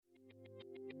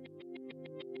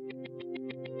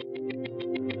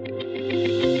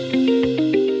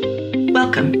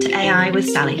AI with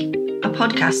Sally, a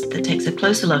podcast that takes a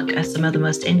closer look at some of the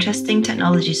most interesting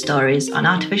technology stories on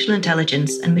artificial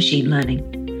intelligence and machine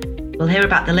learning. We'll hear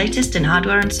about the latest in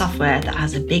hardware and software that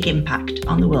has a big impact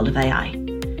on the world of AI.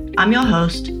 I'm your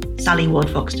host, Sally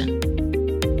Ward-Foxton.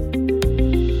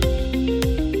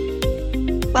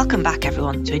 Welcome back,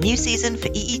 everyone, to a new season for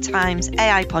EE Times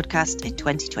AI podcast in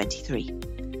 2023.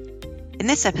 In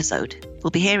this episode,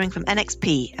 we'll be hearing from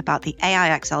NXP about the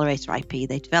AI accelerator IP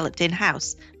they developed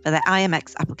in-house for their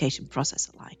IMX application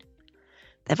processor line.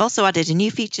 They've also added a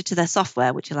new feature to their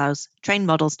software which allows trained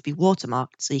models to be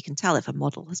watermarked so you can tell if a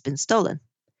model has been stolen.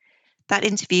 That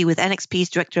interview with NXP's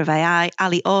Director of AI,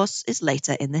 Ali Ors, is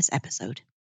later in this episode.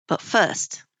 But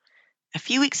first, a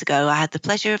few weeks ago I had the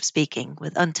pleasure of speaking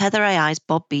with Untether AI's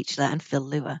Bob Beechler and Phil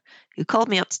Luer, who called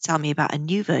me up to tell me about a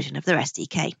new version of their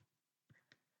SDK.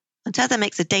 Untether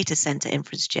makes a data center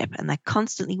inference chip, and they're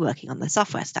constantly working on their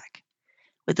software stack.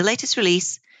 With the latest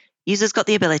release, users got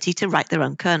the ability to write their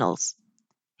own kernels.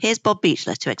 Here's Bob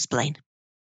Beechler to explain.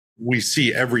 We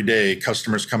see every day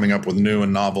customers coming up with new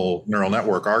and novel neural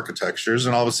network architectures,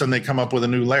 and all of a sudden they come up with a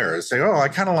new layer. They say, oh, I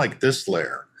kind of like this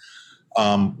layer.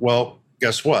 Well,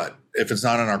 guess what? If it's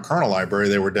not in our kernel library,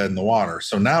 they were dead in the water.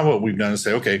 So now what we've done is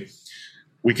say, okay,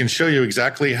 we can show you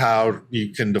exactly how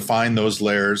you can define those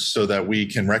layers so that we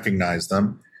can recognize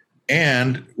them.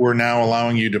 And we're now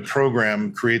allowing you to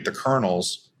create the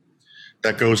kernels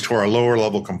that goes to our lower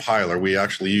level compiler. We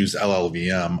actually use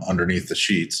LLVM underneath the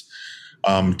sheets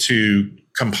to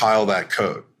compile that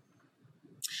code.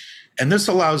 And this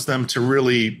allows them to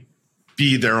really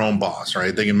be their own boss,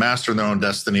 right? They can master their own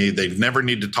destiny. They never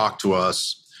need to talk to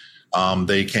us.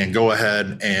 They can go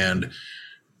ahead and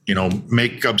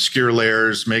make obscure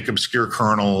layers, make obscure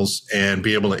kernels, and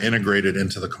be able to integrate it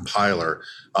into the compiler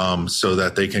so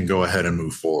that they can go ahead and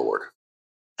move forward.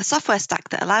 A software stack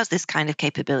that allows this kind of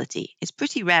capability is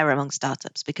pretty rare among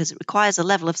startups because it requires a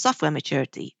level of software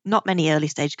maturity not many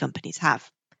early-stage companies have.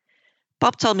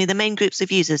 Bob told me the main groups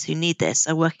of users who need this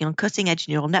are working on cutting-edge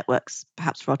neural networks,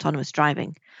 perhaps for autonomous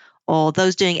driving, or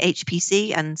those doing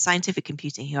HPC and scientific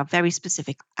computing who have very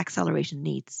specific acceleration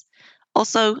needs.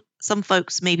 Also, some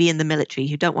folks may be in the military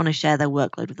who don't want to share their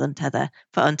workload with Untether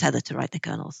for Untether to write the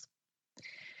kernels.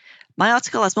 My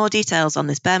article has more details on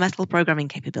this bare metal programming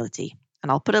capability, and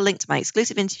I'll put a link to my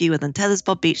exclusive interview with Untether's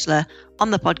Bob Beechler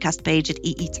on the podcast page at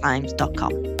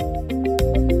eetimes.com.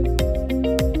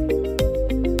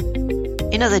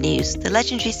 In other news, the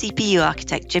legendary CPU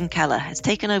architect Jim Keller has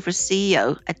taken over as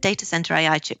CEO at data center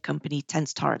AI chip company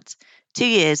TensorTorrent, 2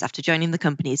 years after joining the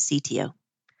company as CTO.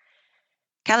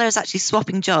 Keller is actually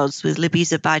swapping jobs with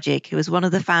Libuza Bajic, who is one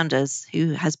of the founders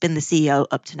who has been the CEO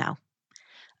up to now.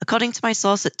 According to my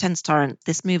source at TensorTorrent,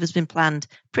 this move has been planned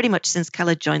pretty much since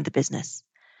Keller joined the business.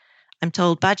 I'm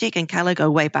told Bajic and Keller go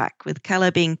way back, with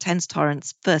Keller being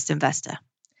TensorTorrent's first investor.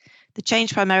 The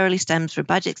change primarily stems from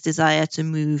Bajic's desire to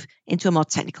move into a more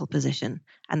technical position,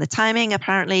 and the timing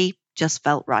apparently just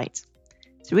felt right.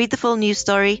 To read the full news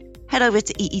story, head over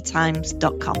to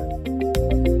eetimes.com.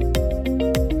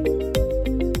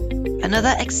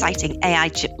 Another exciting AI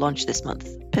chip launch this month.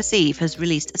 Perceive has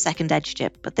released a second edge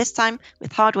chip, but this time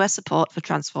with hardware support for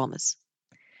transformers.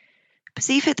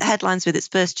 Perceive hit the headlines with its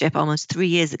first chip almost 3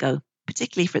 years ago,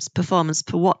 particularly for its performance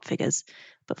per watt figures,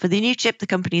 but for the new chip, the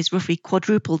company has roughly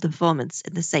quadrupled the performance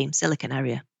in the same silicon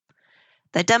area.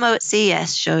 Their demo at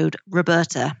CES showed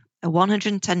Roberta, a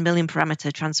 110 million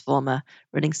parameter transformer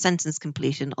running sentence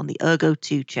completion on the Ergo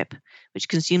 2 chip, which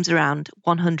consumes around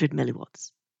 100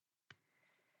 milliwatts.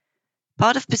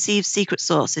 Part of Perceive's secret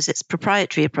sauce is its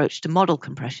proprietary approach to model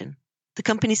compression. The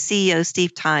company's CEO,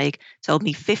 Steve Teig, told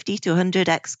me 50 to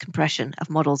 100x compression of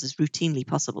models is routinely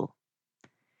possible.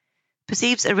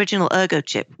 Perceive's original Ergo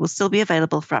chip will still be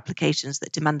available for applications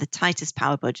that demand the tightest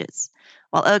power budgets,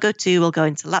 while Ergo 2 will go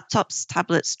into laptops,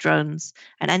 tablets, drones,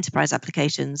 and enterprise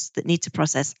applications that need to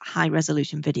process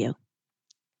high-resolution video.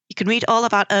 You can read all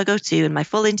about Ergo 2 in my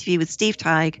full interview with Steve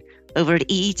Teig over at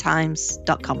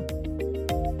eetimes.com.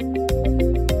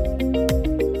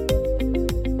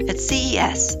 At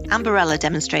CES, Ambarella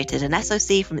demonstrated an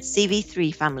SoC from its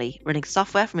CV3 family running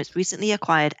software from its recently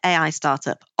acquired AI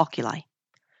startup, Oculii.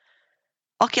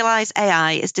 Oculii's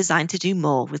AI is designed to do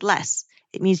more with less.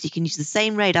 It means you can use the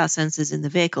same radar sensors in the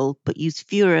vehicle, but use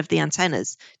fewer of the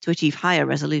antennas to achieve higher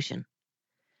resolution.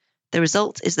 The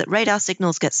result is that radar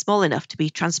signals get small enough to be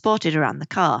transported around the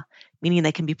car, meaning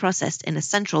they can be processed in a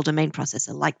central domain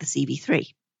processor like the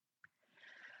CV3.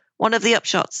 One of the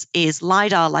upshots is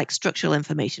LiDAR-like structural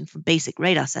information from basic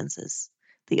radar sensors.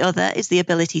 The other is the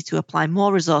ability to apply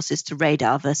more resources to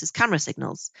radar versus camera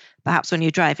signals, perhaps when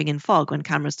you're driving in fog when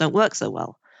cameras don't work so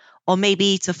well, or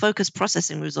maybe to focus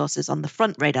processing resources on the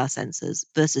front radar sensors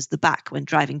versus the back when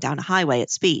driving down a highway at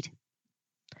speed.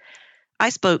 I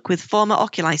spoke with former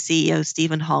Oculii CEO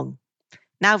Stephen Hong,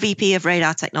 now VP of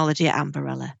Radar Technology at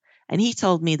Ambarella, and he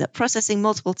told me that processing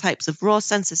multiple types of raw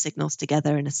sensor signals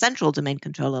together in a central domain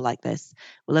controller like this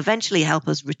will eventually help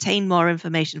us retain more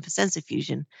information for sensor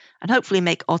fusion and hopefully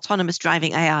make autonomous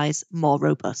driving AIs more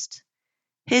robust.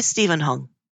 Here's Stephen Hong.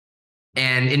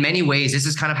 And in many ways, this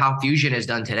is kind of how fusion is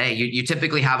done today. You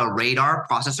typically have a radar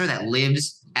processor that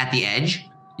lives at the edge.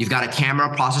 You've got a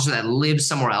camera processor that lives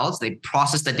somewhere else. They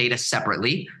process the data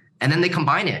separately, and then they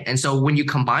combine it. And so when you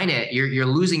combine it, you're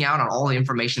losing out on all the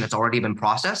information that's already been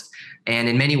processed. And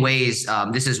in many ways,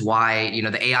 this is why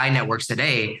the AI networks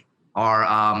today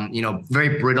are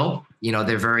very brittle.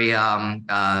 They're very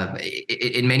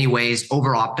in many ways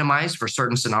over optimized for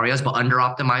certain scenarios, but under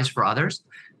optimized for others.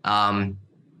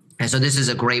 And so this is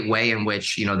a great way in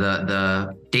which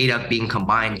the data being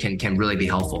combined can really be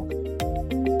helpful.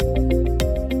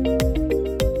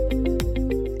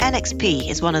 NXP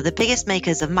is one of the biggest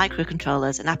makers of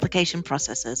microcontrollers and application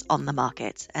processors on the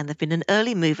market, and they've been an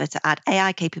early mover to add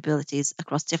AI capabilities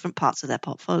across different parts of their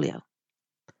portfolio.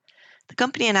 The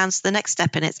company announced the next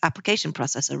step in its application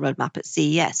processor roadmap at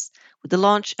CES with the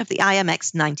launch of the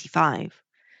IMX95.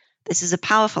 This is a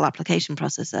powerful application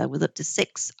processor with up to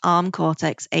 6 ARM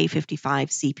Cortex-A55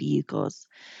 CPU cores,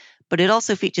 but it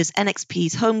also features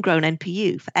NXP's homegrown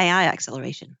NPU for AI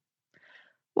acceleration.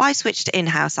 Why switch to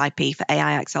in-house IP for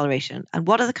AI acceleration, and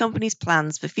what are the company's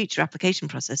plans for future application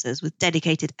processors with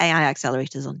dedicated AI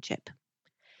accelerators on chip?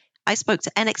 I spoke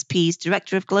to NXP's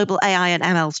Director of Global AI and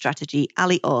ML Strategy,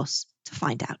 Ali Ors, to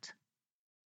find out.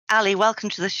 Ali, welcome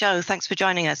to the show. Thanks for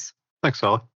joining us. Thanks,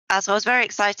 Sally. So I was very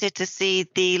excited to see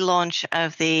the launch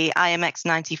of the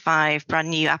IMX95 brand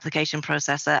new application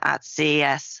processor at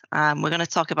CES. We're going to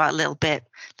talk about a little bit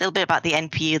about the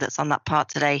NPU that's on that part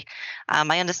today.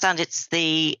 I understand it's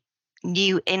the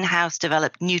new in-house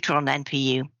developed Neutron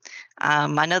NPU.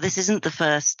 I know this isn't the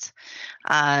first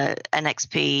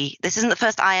NXP. This isn't the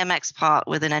first IMX part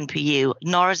with an NPU,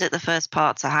 nor is it the first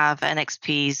part to have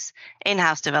NXP's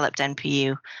in-house developed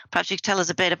NPU. Perhaps you could tell us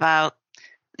a bit about,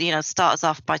 start us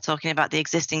off by talking about the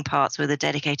existing parts with a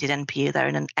dedicated NPU there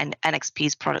in an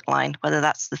NXP's product line, whether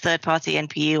that's the third-party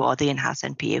NPU or the in-house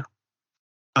NPU.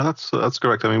 That's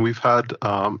correct. I mean, we've had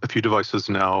a few devices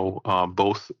now,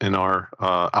 both in our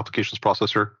applications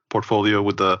processor portfolio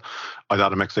with the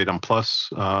i.MX 8M Plus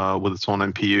with its own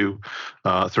NPU,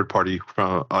 third-party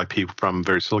IP from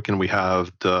VeriSilicon. We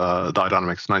have the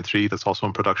i.MX 9.3 that's also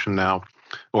in production now,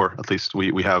 or at least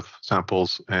we have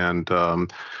samples and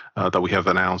that we have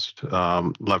announced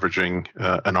leveraging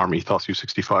an ARM Ethos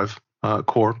U65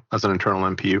 core as an internal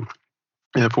NPU.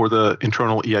 And for the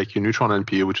internal EIQ Neutron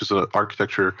NPU, which is an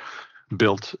architecture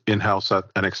built in-house at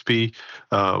NXP,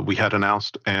 we had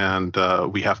announced, and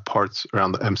we have parts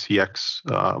around the MCX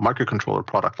microcontroller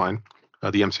product line.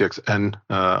 The MCX-N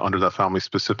under that family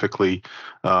specifically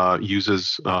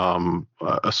uses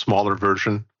a smaller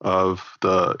version of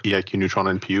the EIQ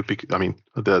Neutron NPU. I mean,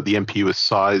 the NPU is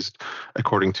sized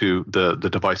according to the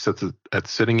device that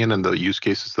it's sitting in and the use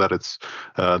cases that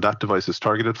that device is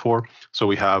targeted for. So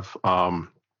we have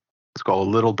it's called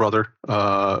a little brother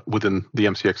within the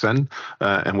MCX-N,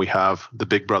 and we have the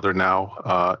big brother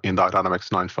now in the i.MX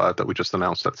 9.5 that we just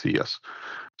announced at CES.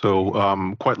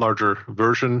 So quite larger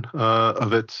version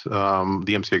of it. The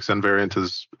MCX-N variant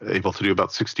is able to do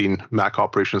about 16 Mac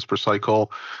operations per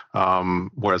cycle,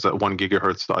 whereas at 1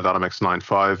 gigahertz, the i.MX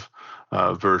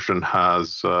 9.5 version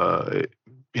has,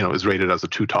 is rated as a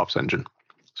 2 TOPS engine.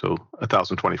 So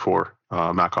 1,024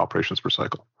 Mac operations per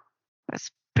cycle. That's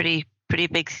pretty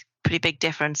big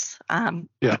difference.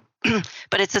 Yeah.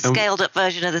 But it's a scaled up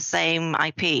version of the same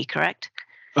IP, correct?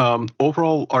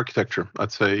 Overall architecture,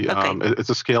 I'd say. Okay. It's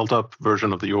a scaled up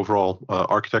version of the overall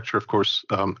architecture. Of course,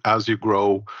 as you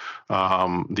grow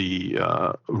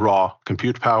the raw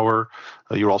compute power,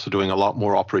 you're also doing a lot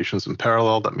more operations in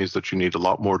parallel. That means that you need a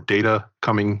lot more data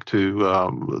coming to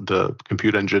the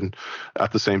compute engine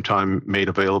at the same time, made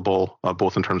available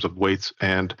both in terms of weights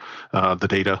and the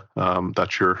data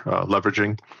that you're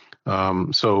leveraging.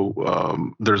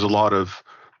 So there's a lot of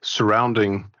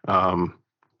surrounding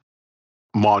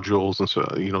modules and so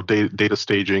data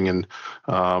staging and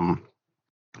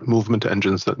movement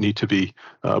engines that need to be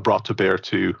brought to bear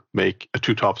to make a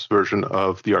 2 TOPS version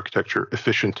of the architecture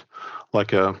efficient,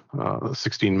 like a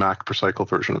 16 Mac per cycle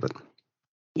version of it.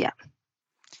 Yeah.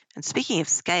 And speaking of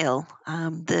scale,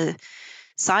 the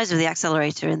size of the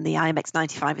accelerator in the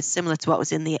IMX95 is similar to what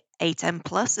was in the 8M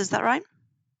Plus. Is that right?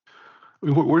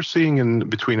 We're seeing in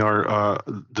between our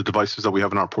the devices that we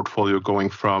have in our portfolio going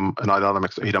from an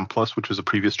i.MX 8M Plus, which is a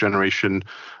previous generation,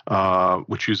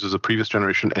 which uses a previous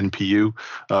generation NPU,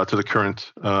 to the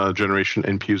current generation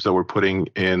NPUs that we're putting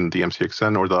in the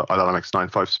MCXN or the i.MX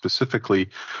 9.5 specifically.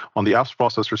 On the apps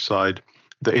processor side,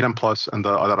 the 8M Plus and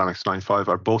the i.MX 9.5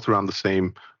 are both around the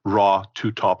same raw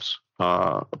 2 TOPS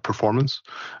performance,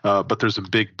 but there's a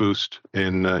big boost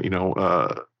in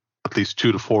at least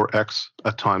 2 to 4x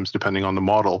at times, depending on the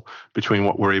model, between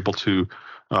what we're able to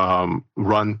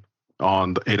run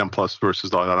on the 8M Plus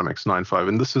versus the i.MX 9.5.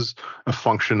 And this is a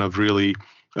function of really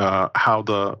how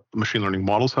the machine learning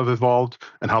models have evolved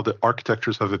and how the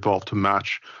architectures have evolved to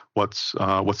match what's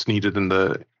needed in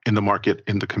the market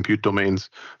in the compute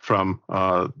domains from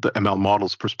the ML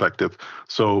models perspective.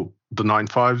 So the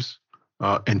 9.5's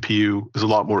NPU is a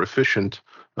lot more efficient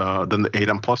than the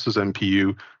 8M Plus's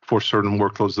NPU for certain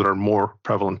workloads that are more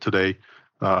prevalent today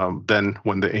than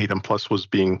when the 8M Plus was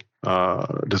being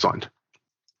designed.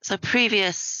 So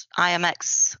previous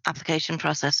IMX application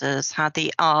processors had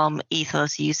the ARM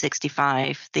Ethos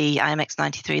U65, the IMX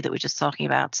 93 that we're just talking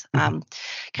about. Can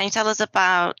you tell us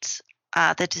about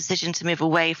the decision to move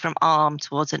away from ARM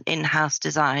towards an in-house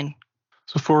design?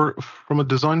 So from a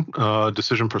design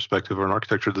decision perspective or an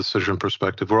architecture decision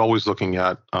perspective, we're always looking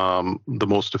at the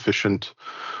most efficient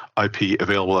IP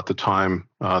available at the time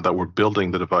that we're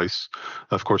building the device.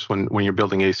 Of course, when you're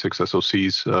building ASICs,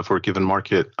 SoCs for a given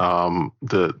market,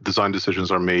 the design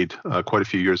decisions are made quite a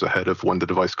few years ahead of when the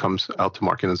device comes out to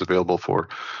market and is available for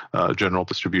general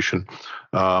distribution.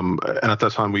 And at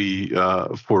that time, we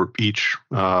for each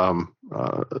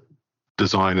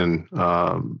design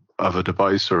and of a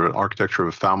device or an architecture of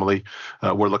a family,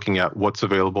 we're looking at what's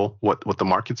available, what the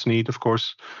markets need, of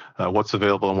course, what's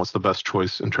available, and what's the best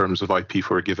choice in terms of IP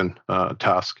for a given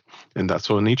task. And that,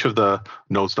 so in each of the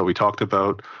nodes that we talked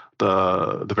about,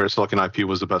 the VeriSilicon IP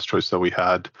was the best choice that we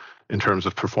had in terms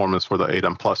of performance for the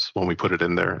 8M Plus when we put it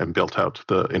in there and built out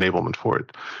the enablement for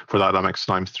it. For the i.MX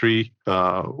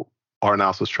 9.3, our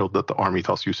analysis showed that the ARM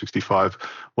Ethos U65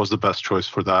 was the best choice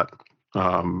for that.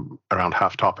 Around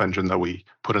half top engine that we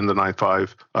put in the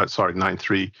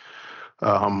 9.3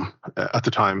 at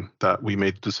the time that we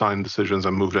made design decisions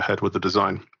and moved ahead with the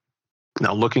design.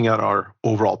 Now, looking at our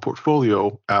overall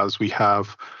portfolio, as we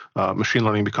have machine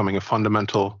learning becoming a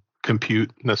fundamental compute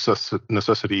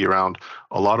necessity around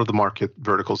a lot of the market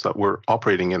verticals that we're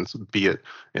operating in, be it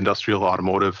industrial,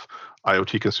 automotive,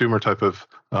 IoT consumer type of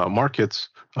markets,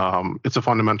 it's a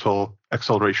fundamental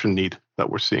acceleration need that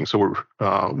we're seeing. So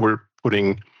we're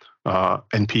putting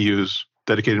NPUs,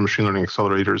 dedicated machine learning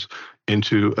accelerators,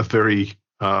 into a very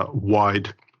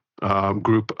wide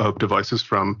group of devices,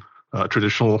 from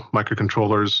traditional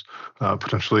microcontrollers,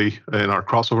 potentially in our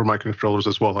crossover microcontrollers,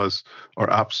 as well as our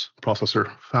apps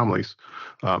processor families.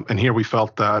 And here we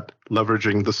felt that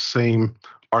leveraging the same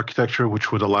architecture,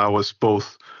 which would allow us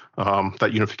both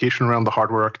that unification around the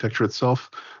hardware architecture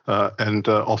itself, and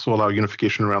also allow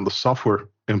unification around the software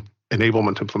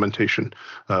enablement implementation,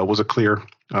 was a clear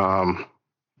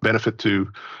benefit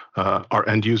to our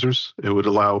end users. It would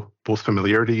allow both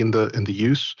familiarity in the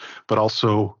use, but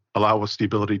also allow us the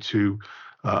ability to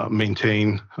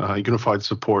maintain unified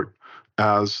support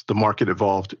as the market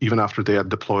evolved. Even after they had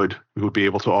deployed, we would be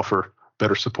able to offer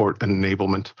better support and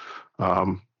enablement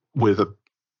with an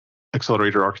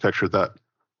accelerator architecture that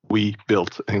we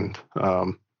built and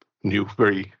knew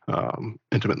very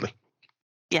intimately.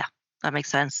 Yeah, that makes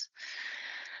sense.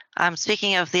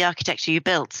 Speaking of the architecture you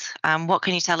built, what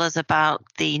can you tell us about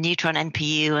the Neutron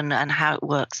NPU and how it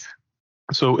works?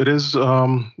 So it is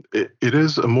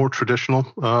a more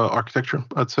traditional architecture,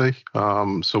 I'd say.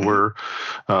 So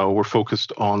we're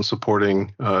focused on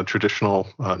supporting traditional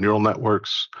neural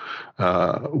networks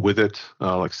with it,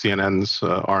 like CNNs,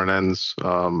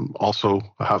 RNNs. Also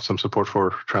have some support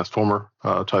for transformer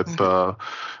type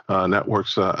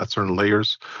networks at certain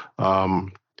layers.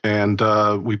 And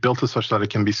we built it such that it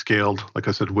can be scaled, like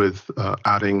I said, with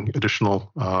adding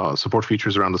additional support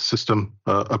features around the system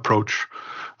approach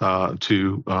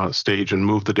to stage and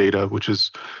move the data, which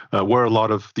is where a lot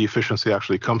of the efficiency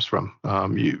actually comes from.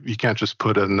 You can't just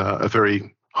put in a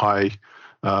very high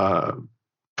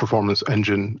performance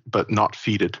engine but not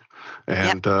feed it.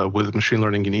 And with machine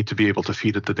learning, you need to be able to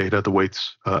feed it the data, the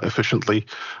weights efficiently.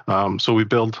 So we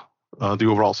build the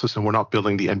overall system. We're not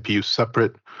building the NPU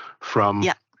separate from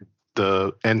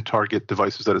the end target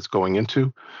devices that it's going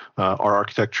into. Our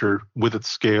architecture, with its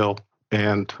scale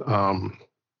and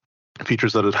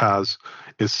features that it has,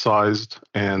 is sized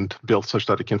and built such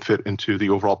that it can fit into the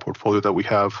overall portfolio that we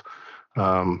have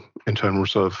in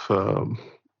terms of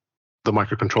the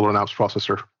microcontroller and apps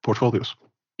processor portfolios.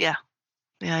 Yeah,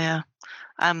 Yeah.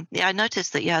 I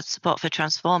noticed that you had support for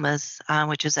transformers,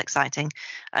 which was exciting.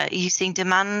 Are you seeing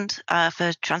demand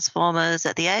for transformers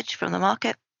at the edge from the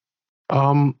market?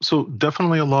 So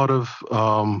definitely a lot of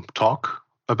talk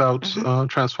about Hmm.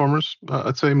 transformers.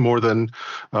 I'd say more than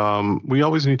we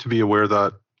always need to be aware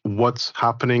that what's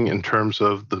happening in terms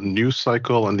of the news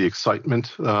cycle and the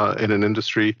excitement in an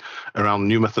industry around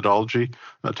new methodology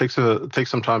takes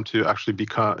some time to actually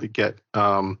become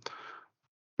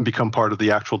part of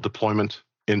the actual deployment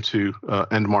into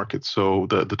end markets. So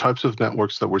the types of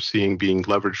networks that we're seeing being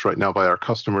leveraged right now by our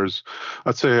customers,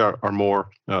 I'd say are more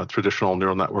traditional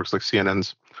neural networks like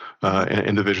CNNs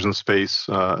in the vision space,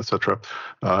 et cetera,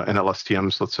 and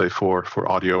LSTMs, let's say for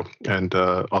audio and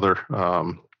other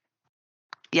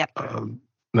Yep.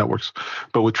 networks.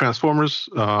 But with transformers,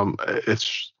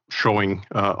 it's showing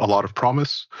a lot of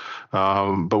promise.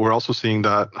 But we're also seeing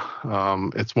that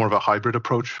it's more of a hybrid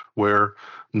approach where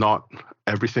not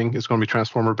everything is going to be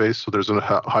transformer based. So there's a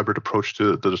hybrid approach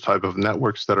to the type of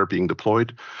networks that are being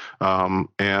deployed.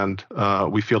 And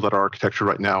we feel that our architecture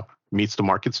right now meets the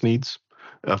market's needs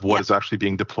of what is actually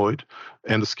being deployed.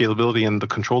 And the scalability and the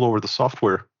control over the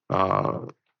software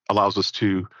allows us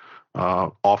to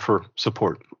offer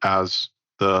support as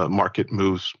the market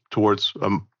moves towards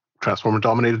a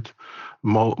transformer-dominated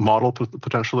model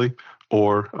potentially,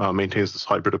 or maintains this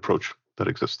hybrid approach that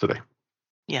exists today.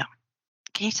 Yeah.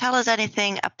 Can you tell us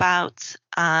anything about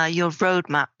your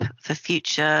roadmap for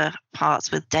future parts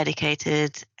with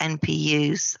dedicated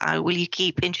NPUs? Will you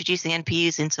keep introducing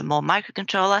NPUs into more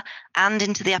microcontroller and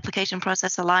into the application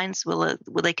processor lines? Will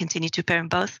they continue to appear in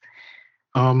both?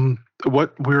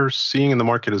 What we're seeing in the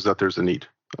market is that there's a need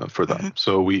for that. Mm-hmm.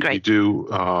 So we do.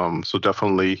 So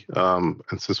definitely, and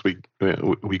since we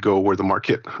go where the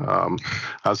market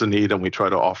has a need, and we try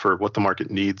to offer what the market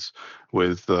needs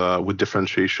with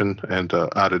differentiation and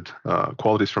added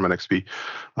qualities from NXP,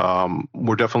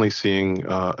 we're definitely seeing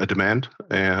a demand,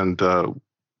 and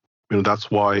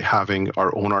that's why having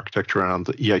our own architecture around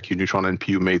the EIQ Neutron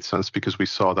NPU made sense, because we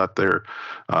saw that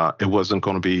it wasn't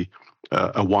going to be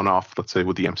a one-off, let's say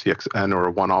with the MCXN, or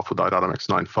a one-off with i.MX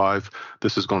 9.5.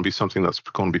 This is going to be something that's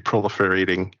going to be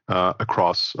proliferating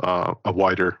across a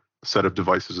wider set of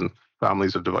devices and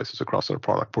families of devices across our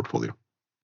product portfolio.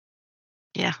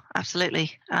 Yeah,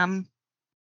 absolutely. In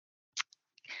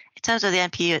terms of the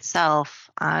NPU itself,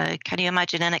 can you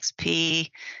imagine NXP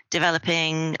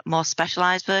developing more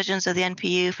specialized versions of the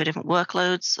NPU for different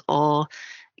workloads, or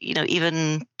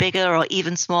even bigger or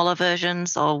even smaller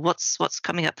versions, or what's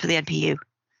coming up for the NPU?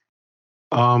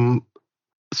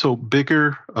 So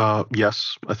bigger,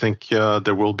 yes. I think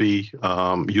there will be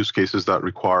use cases that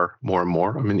require more and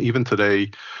more. I mean, even today,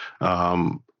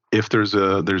 if there's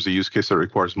a use case that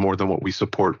requires more than what we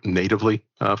support natively,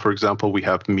 for example, we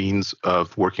have means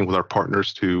of working with our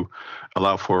partners to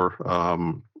allow for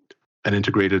an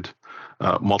integrated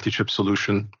multi-chip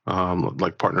solution,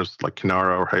 like partners like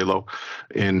Kinara or Halo,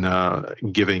 in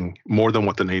giving more than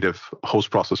what the native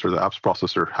host processor, the apps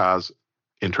processor, has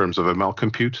in terms of ML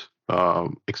compute,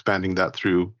 expanding that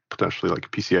through potentially like a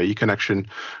PCIe connection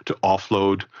to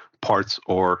offload parts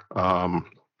or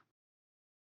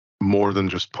more than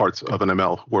just parts of an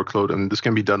ML workload. And this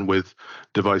can be done with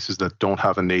devices that don't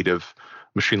have a native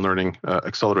machine learning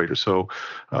accelerator. So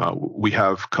we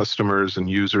have customers and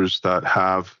users that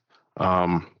have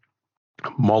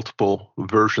multiple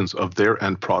versions of their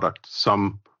end product,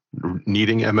 some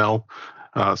needing ML,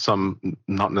 some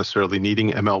not necessarily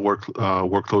needing ML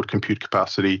workload compute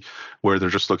capacity, where they're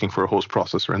just looking for a host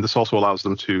processor. And this also allows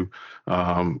them to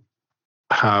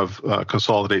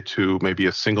consolidate to maybe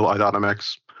a single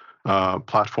i.MX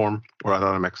platform or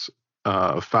i.MX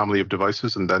family of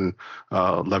devices, and then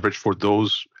leverage for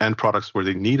those end products where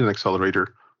they need an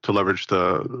accelerator to leverage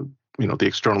the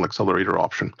external accelerator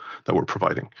option that we're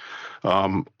providing.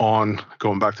 On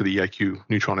going back to the EIQ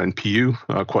Neutron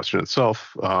NPU question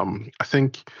itself, I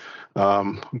think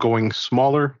going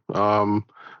smaller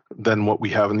than what we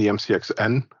have in the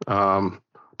MCXN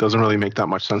doesn't really make that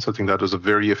much sense. I think that is a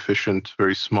very efficient,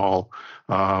 very small,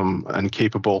 and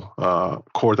capable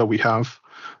core that we have.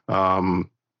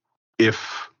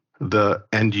 If the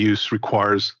end use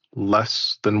requires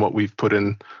less than what we've put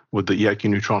in with the EIQ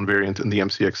Neutron variant in the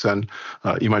MCXN,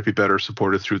 you might be better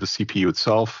supported through the CPU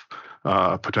itself,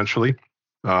 potentially.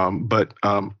 But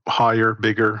higher,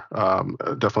 bigger,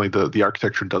 definitely the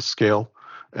architecture does scale.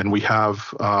 And we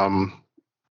have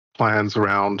plans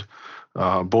around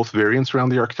both variants around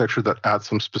the architecture that add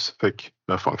some specific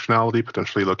functionality,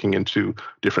 potentially looking into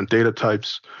different data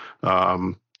types.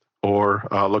 or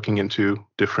looking into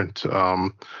different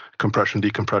compression,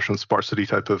 decompression, sparsity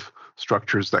type of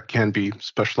structures that can be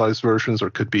specialized versions or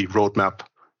could be roadmap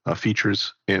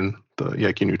features in the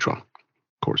EIQ Neutron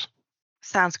course.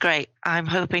 Sounds great. I'm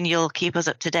hoping you'll keep us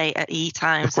up to date at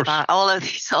E-Times about all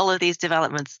of these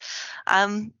developments.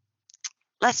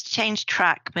 Let's change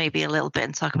track maybe a little bit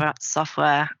and talk about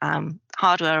software.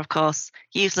 Hardware, of course,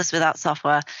 useless without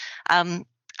software.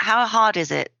 How hard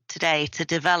is it today to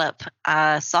develop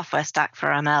a software stack for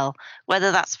ML,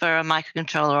 whether that's for a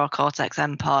microcontroller or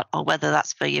Cortex-M part, or whether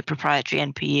that's for your proprietary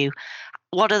NPU?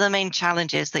 What are the main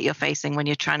challenges that you're facing when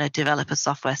you're trying to develop a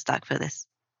software stack for this?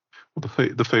 Well,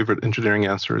 the favorite engineering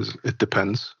answer is it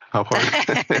depends how hard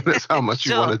it is, how much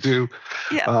you want to do.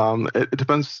 Yeah. It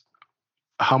depends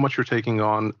how much you're taking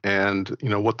on and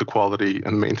what the quality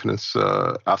and maintenance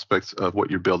aspects of what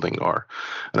you're building are.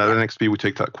 And at NXP, we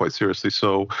take that quite seriously.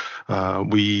 So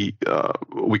we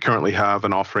currently have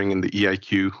an offering in the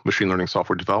EIQ machine learning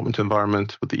software development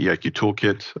environment with the EIQ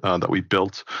toolkit that we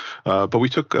built. But we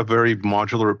took a very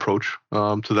modular approach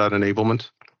to that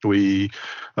enablement. We,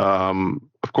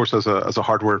 of course, as a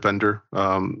hardware vendor,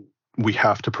 we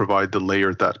have to provide the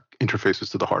layer that interfaces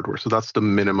to the hardware. So that's the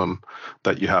minimum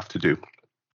that you have to do.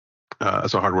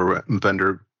 As a hardware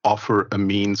vendor, offer a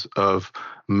means of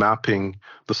mapping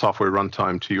the software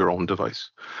runtime to your own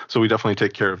device. So we definitely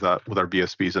take care of that with our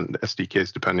BSPs and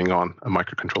SDKs, depending on a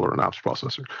microcontroller and apps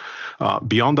processor.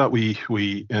 Beyond that, we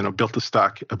built the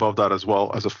stack above that as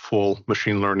well as a full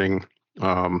machine learning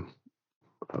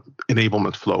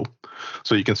enablement flow.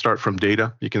 So you can start from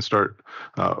data. You can start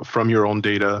from your own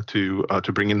data to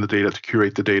bring in the data, to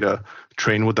curate the data,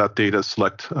 train with that data,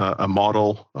 select a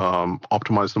model,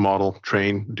 optimize the model,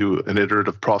 train, do an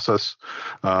iterative process,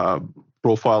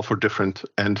 profile for different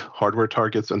end hardware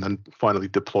targets, and then finally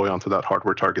deploy onto that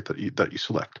hardware target that you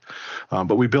select.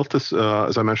 But we built this,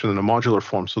 as I mentioned, in a modular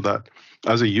form so that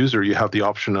as a user, you have the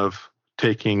option of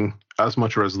taking as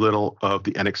much or as little of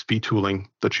the NXP tooling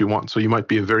that you want. So you might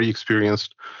be a very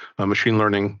experienced machine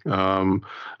learning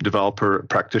developer,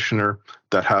 practitioner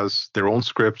that has their own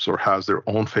scripts or has their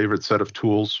own favorite set of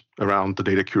tools around the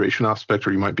data curation aspect,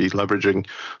 or you might be leveraging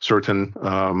certain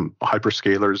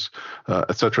hyperscalers,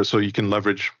 et cetera. So you can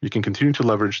continue to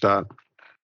leverage that,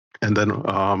 and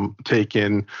then take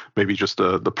in maybe just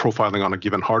the profiling on a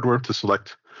given hardware to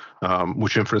select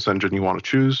which inference engine you want to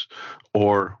choose,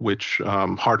 or which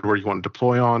hardware you want to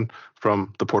deploy on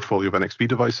from the portfolio of NXP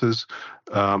devices,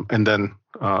 and then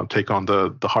take on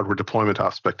the hardware deployment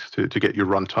aspect to get your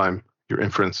runtime, your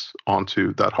inference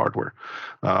onto that hardware.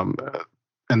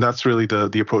 And that's really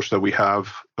the approach that we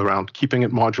have around keeping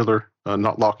it modular,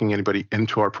 not locking anybody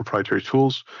into our proprietary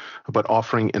tools, but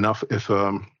offering enough if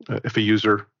a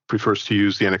user prefers to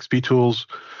use the NXP tools,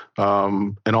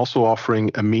 and also offering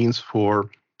a means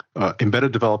for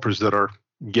embedded developers that are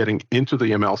getting into the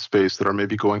ML space, that are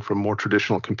maybe going from more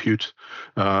traditional compute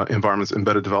environments,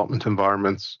 embedded development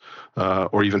environments,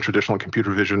 or even traditional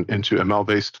computer vision into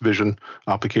ML-based vision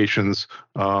applications,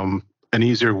 an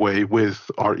easier way with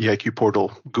our EIQ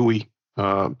Portal GUI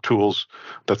tools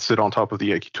that sit on top of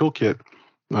the EIQ toolkit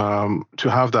to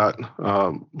have that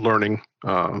learning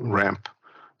ramp,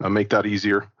 make that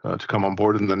easier to come on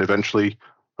board, and then eventually,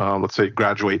 let's say,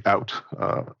 graduate out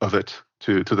of it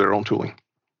to their own tooling.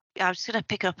 I was going to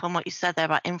pick up on what you said there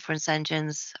about inference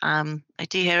engines. I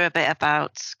do hear a bit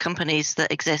about companies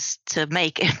that exist to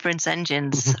make inference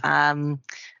engines,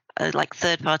 like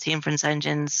third-party inference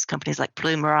engines, companies like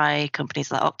Plumerai,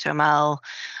 companies like OctaML.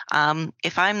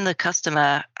 If I'm the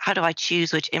customer, how do I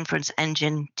choose which inference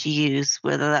engine to use,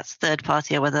 whether that's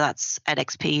third-party or whether that's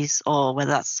NXP's or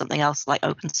whether that's something else like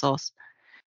open source?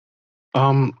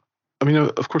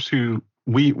 Of course,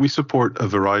 we support a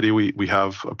variety. We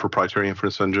have a proprietary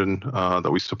inference engine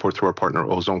that we support through our partner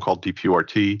Ozone called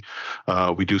DPURT.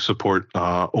 We do support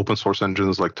open source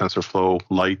engines like TensorFlow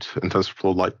Lite and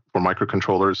TensorFlow Lite for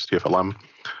microcontrollers, TFLM,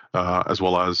 as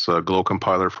well as Glow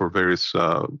compiler for various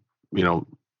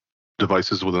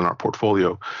devices within our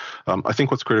portfolio. I think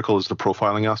what's critical is the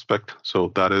profiling aspect.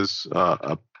 So that is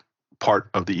a part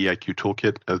of the EIQ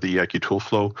toolkit, the EIQ tool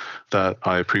flow that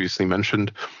I previously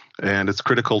mentioned. And it's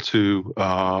critical to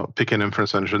pick an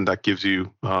inference engine that gives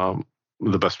you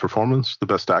the best performance, the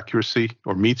best accuracy,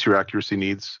 or meets your accuracy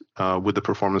needs with the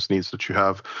performance needs that you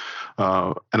have,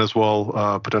 and as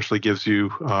well potentially gives you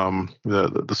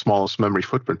the smallest memory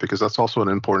footprint, because that's also an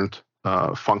important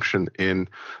function in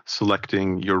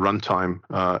selecting your runtime,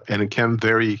 and it can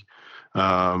vary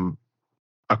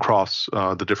across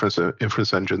the different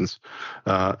inference engines,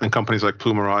 and companies like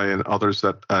Plumerai and others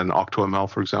and OctaML,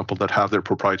 for example, that have their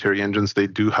proprietary engines. They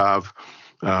do have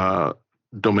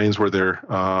domains where their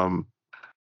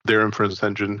inference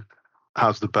engine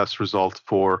has the best result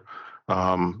for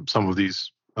some of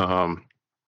these KPIs,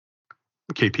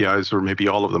 or maybe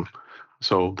all of them.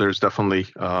 So there's definitely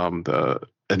a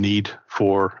need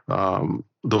for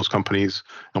those companies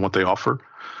and what they offer.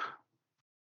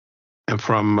 And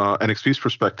from NXP's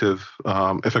perspective,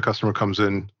 if a customer comes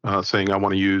in saying, I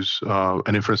want to use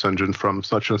an inference engine from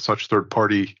such and such third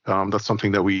party, that's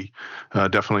something that we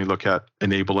definitely look at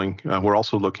enabling. We're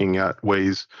also looking at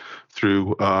ways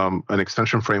through an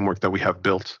extension framework that we have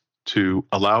built to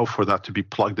allow for that to be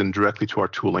plugged in directly to our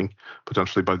tooling,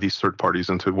 potentially by these third parties,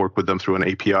 and to work with them through an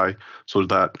API so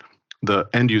that the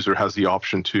end user has the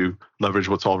option to leverage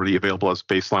what's already available as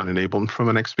baseline enablement from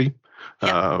NXP.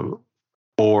 Yeah.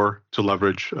 Or to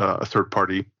leverage a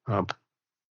third-party,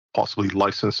 possibly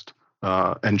licensed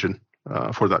engine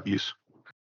for that use.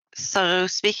 So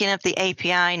speaking of the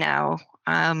API now,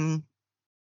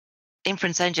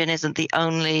 Inference Engine isn't the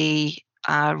only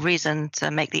reason to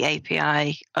make the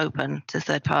API open to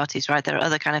third parties, right? There are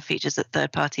other kind of features that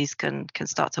third parties can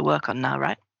start to work on now,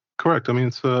 right? Correct. I mean,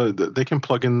 it's they can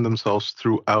plug in themselves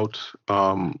throughout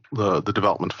the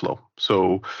development flow.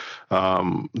 So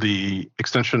the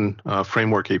extension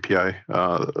framework API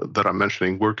that I'm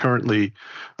mentioning, we're currently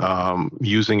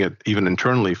using it even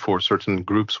internally for certain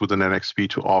groups within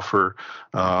NXP to offer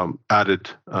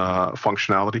added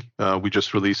functionality. We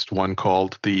just released one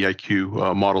called the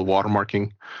EIQ model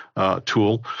watermarking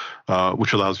tool,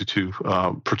 which allows you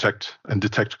to protect and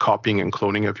detect copying and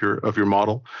cloning of your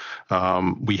model.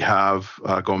 We have,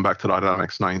 going back to the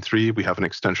i.MX 9.3, we have an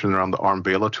extension around the ARM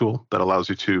Bela tool that allows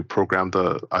you to program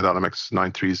the i.MX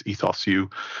 9.3's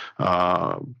EthosU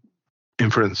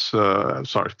inference,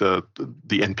 the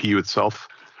NPU itself,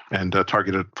 and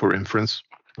target it for inference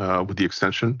with the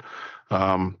extension.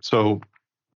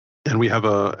 And we have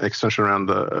an extension around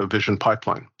the vision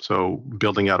pipeline. So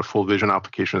building out a full vision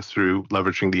application through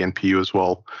leveraging the NPU as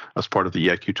well as part of the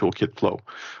EIQ toolkit flow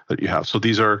that you have. So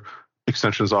these are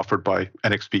extensions offered by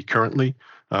NXP currently,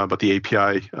 but the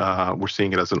API, we're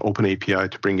seeing it as an open API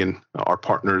to bring in our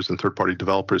partners and third-party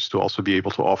developers to also be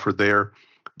able to offer their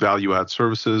value-add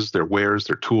services, their wares,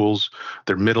 their tools,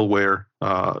 their middleware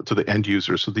to the end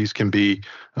user. So these can be,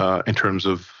 in terms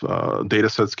of data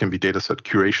sets, can be data set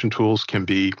curation tools, can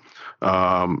be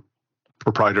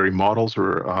proprietary models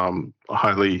or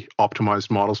highly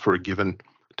optimized models for a given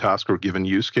task or given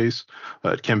use case.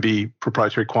 It can be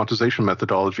proprietary quantization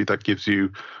methodology that gives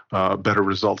you better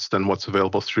results than what's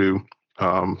available through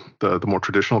the more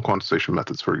traditional quantization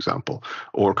methods, for example,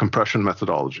 or compression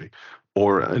methodology,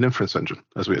 or an inference engine,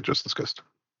 as we had just discussed.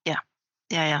 Yeah.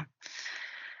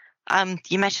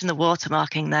 You mentioned the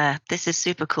watermarking there. This is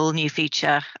super cool new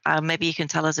feature. Maybe you can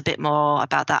tell us a bit more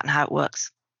about that and how it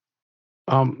works.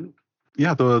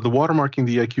 The watermarking,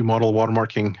 the EIQ model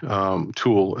watermarking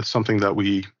tool is something that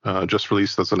we just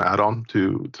released as an add-on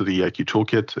to the EIQ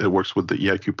toolkit. It works with the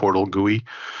EIQ portal GUI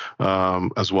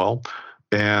as well.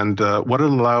 And what it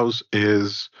allows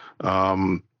is a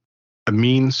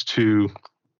means to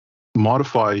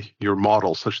modify your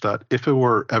model such that if it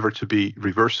were ever to be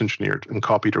reverse engineered and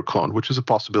copied or cloned, which is a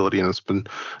possibility, and it's been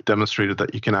demonstrated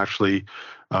that you can actually,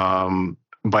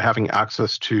 by having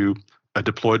access to a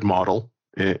deployed model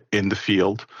in the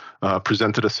field,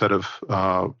 presented a set of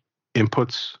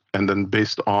inputs, and then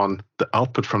based on the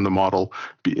output from the model,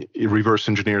 reverse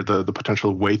engineer the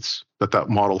potential weights that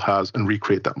model has and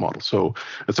recreate that model. So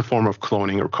it's a form of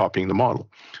cloning or copying the model.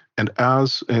 And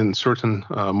as in certain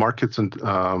markets and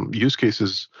use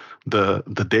cases,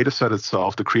 the data set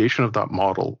itself, the creation of that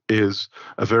model, is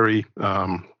a very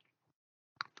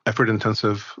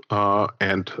effort-intensive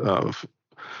and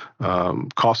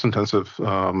cost-intensive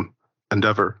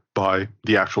endeavor by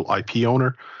the actual IP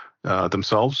owner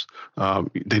themselves.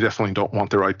 They definitely don't want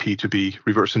their IP to be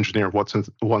reverse engineered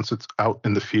once it's out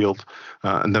in the field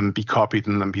and then be copied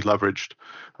and then be leveraged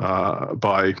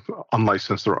by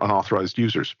unlicensed or unauthorized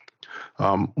users.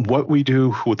 What we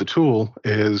do with the tool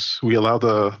is we allow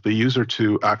the user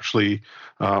to actually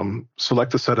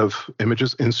select a set of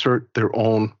images, insert their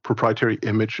own proprietary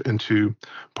image into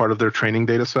part of their training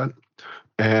data set,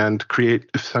 and create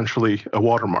essentially a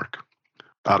watermark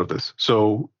out of this.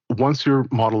 So once your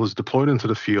model is deployed into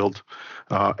the field,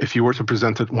 if you were to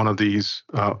present it one of these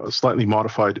slightly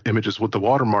modified images with the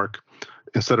watermark,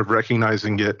 instead of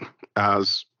recognizing it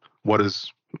as what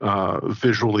is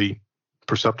visually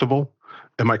perceptible,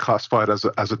 it might classify it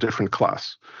as a different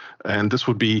class. And this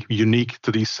would be unique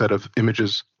to these set of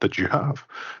images that you have.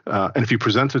 And if you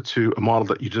present it to a model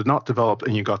that you did not develop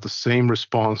and you got the same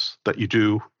response that you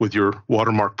do with your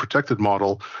watermark protected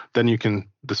model, then you can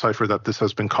decipher that this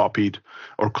has been copied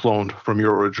or cloned from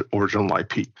your original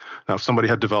IP. Now, if somebody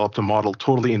had developed a model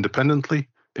totally independently,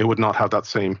 it would not have that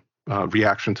same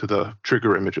reaction to the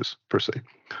trigger images per se.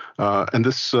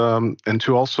 And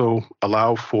to also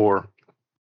allow for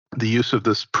the use of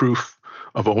this proof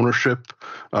of ownership,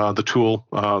 the tool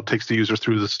takes the user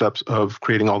through the steps of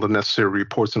creating all the necessary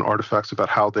reports and artifacts about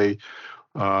how they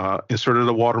inserted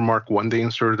a watermark, when they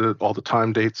inserted it, all the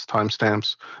time dates,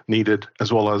 timestamps needed,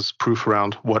 as well as proof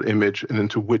around what image and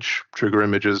into which trigger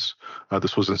images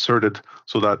this was inserted,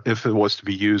 so that if it was to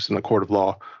be used in a court of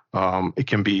law, it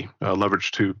can be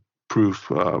leveraged to prove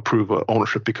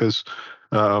ownership. Because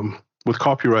with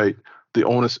copyright, the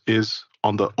onus is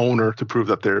on the owner to prove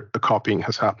that the copying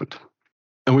has happened.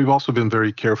 And we've also been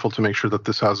very careful to make sure that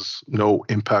this has no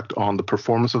impact on the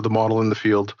performance of the model in the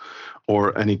field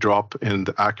or any drop in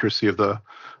the accuracy of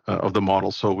the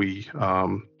model. So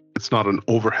it's not an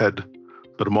overhead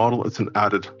for the model; it's an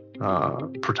added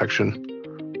protection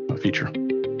feature.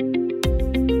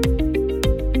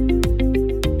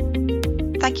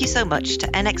 Thank you so much to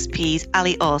NXP's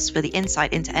Ali Ors for the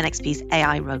insight into NXP's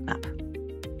AI roadmap.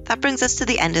 That brings us to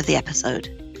the end of the episode.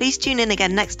 Please tune in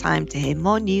again next time to hear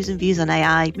more news and views on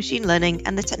AI, machine learning,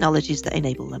 and the technologies that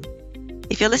enable them.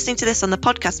 If you're listening to this on the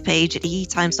podcast page at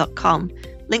eetimes.com,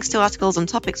 links to articles and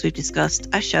topics we've discussed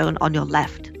are shown on your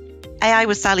left. AI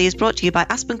with Sally is brought to you by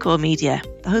Aspen Core Media.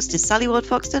 The host is Sally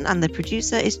Ward-Foxton and the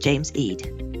producer is James Eade.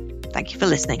 Thank you for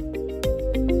listening.